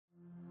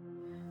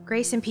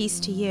Grace and peace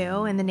to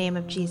you in the name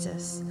of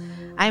Jesus.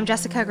 I am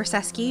Jessica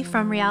Grzeski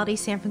from Reality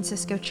San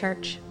Francisco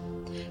Church.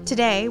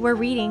 Today, we're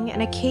reading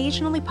and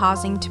occasionally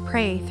pausing to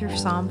pray through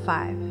Psalm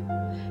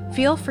 5.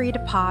 Feel free to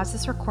pause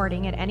this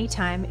recording at any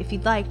time if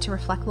you'd like to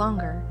reflect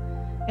longer,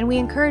 and we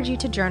encourage you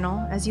to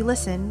journal as you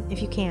listen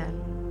if you can.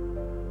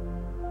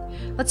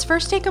 Let's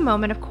first take a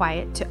moment of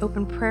quiet to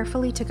open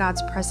prayerfully to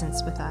God's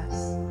presence with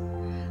us.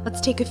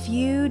 Let's take a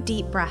few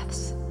deep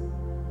breaths.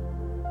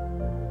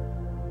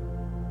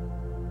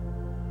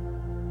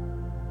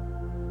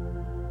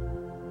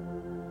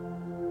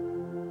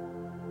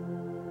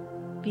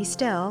 Be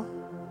still.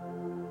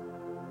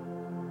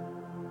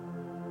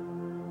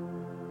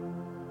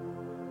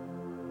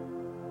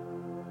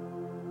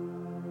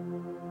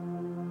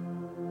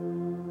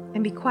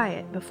 And be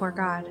quiet before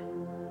God.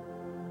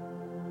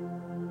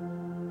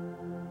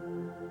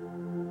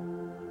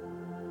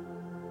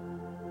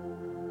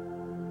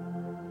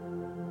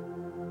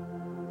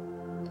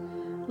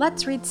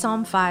 Let's read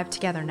Psalm 5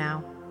 together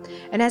now.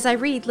 And as I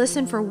read,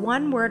 listen for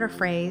one word or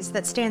phrase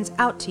that stands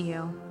out to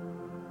you.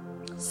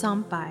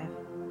 Psalm 5.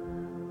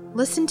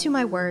 Listen to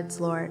my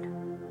words, Lord.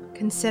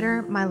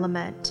 Consider my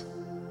lament.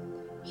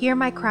 Hear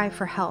my cry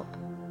for help,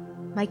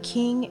 my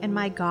King and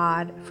my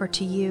God, for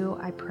to you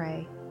I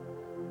pray.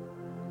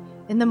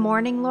 In the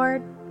morning,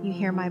 Lord, you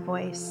hear my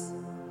voice.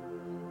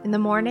 In the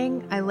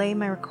morning, I lay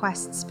my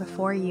requests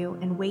before you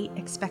and wait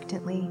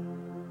expectantly.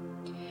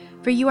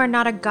 For you are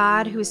not a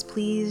God who is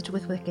pleased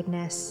with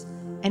wickedness,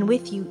 and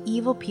with you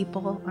evil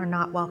people are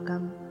not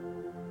welcome.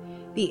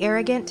 The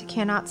arrogant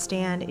cannot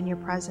stand in your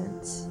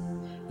presence.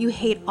 You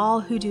hate all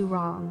who do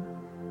wrong.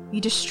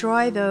 You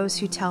destroy those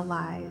who tell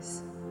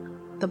lies.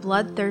 The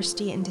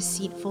bloodthirsty and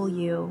deceitful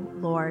you,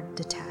 Lord,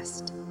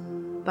 detest.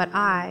 But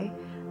I,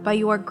 by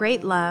your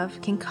great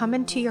love, can come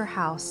into your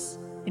house.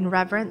 In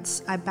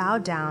reverence, I bow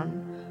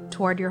down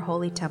toward your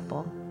holy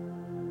temple.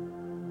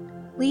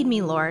 Lead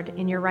me, Lord,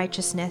 in your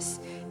righteousness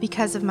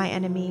because of my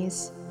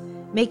enemies.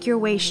 Make your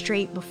way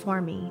straight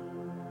before me.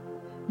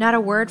 Not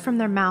a word from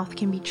their mouth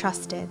can be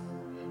trusted.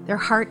 Their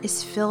heart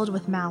is filled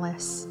with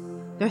malice.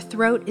 Their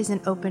throat is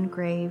an open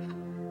grave.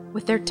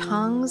 With their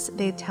tongues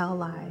they tell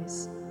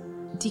lies.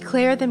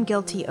 Declare them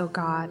guilty, O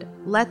God.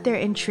 Let their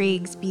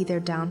intrigues be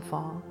their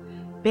downfall.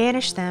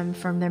 Banish them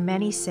from their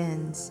many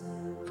sins,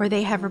 for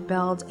they have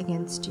rebelled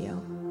against you.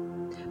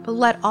 But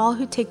let all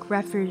who take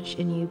refuge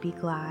in you be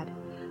glad.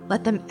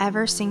 Let them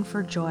ever sing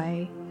for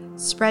joy.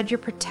 Spread your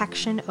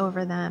protection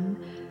over them,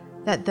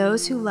 that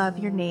those who love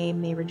your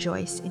name may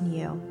rejoice in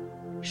you.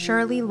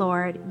 Surely,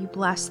 Lord, you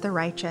bless the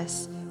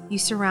righteous. You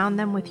surround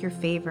them with your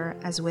favor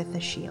as with a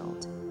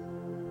shield.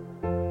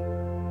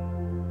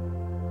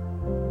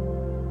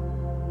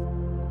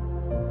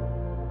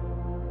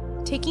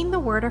 Taking the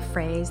word or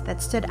phrase that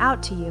stood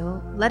out to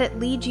you, let it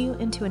lead you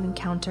into an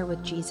encounter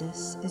with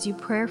Jesus as you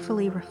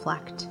prayerfully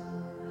reflect.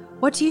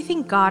 What do you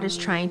think God is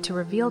trying to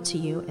reveal to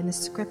you in the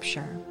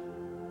scripture?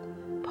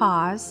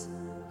 Pause,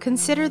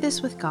 consider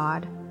this with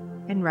God,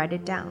 and write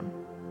it down.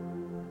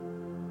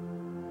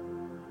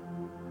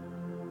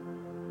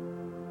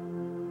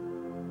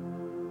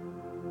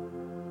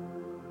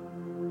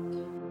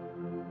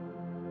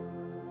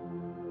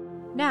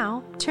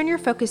 Now, turn your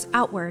focus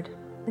outward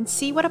and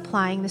see what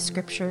applying the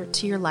scripture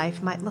to your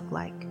life might look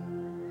like.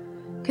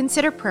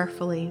 Consider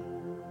prayerfully,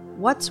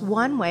 what's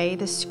one way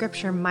this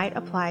scripture might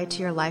apply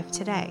to your life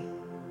today?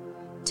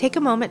 Take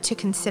a moment to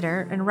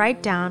consider and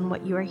write down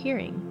what you are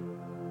hearing.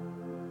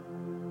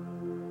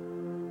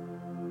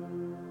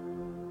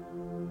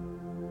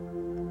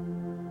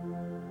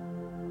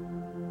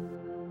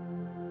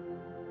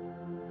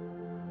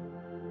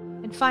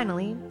 And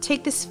finally,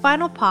 take this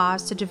final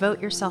pause to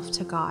devote yourself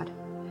to God,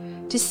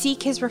 to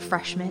seek His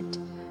refreshment,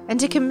 and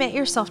to commit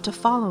yourself to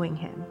following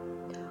Him.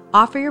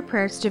 Offer your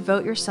prayers to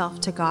devote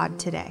yourself to God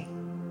today.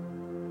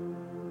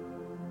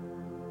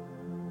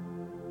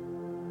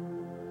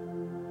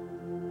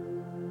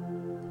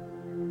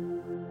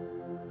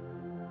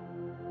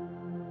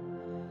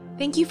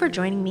 Thank you for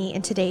joining me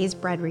in today's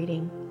bread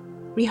reading.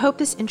 We hope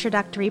this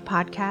introductory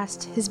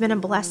podcast has been a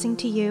blessing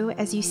to you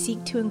as you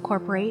seek to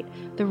incorporate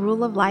the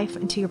rule of life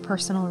into your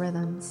personal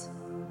rhythms.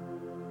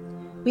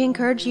 We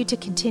encourage you to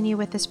continue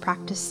with this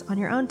practice on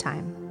your own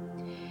time.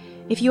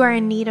 If you are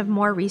in need of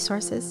more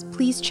resources,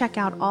 please check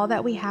out all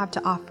that we have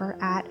to offer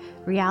at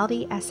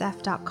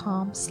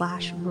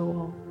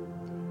realitysf.com/rule.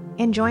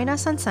 And join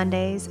us on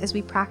Sundays as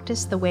we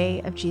practice the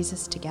way of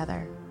Jesus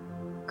together.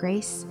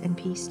 Grace and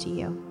peace to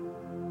you.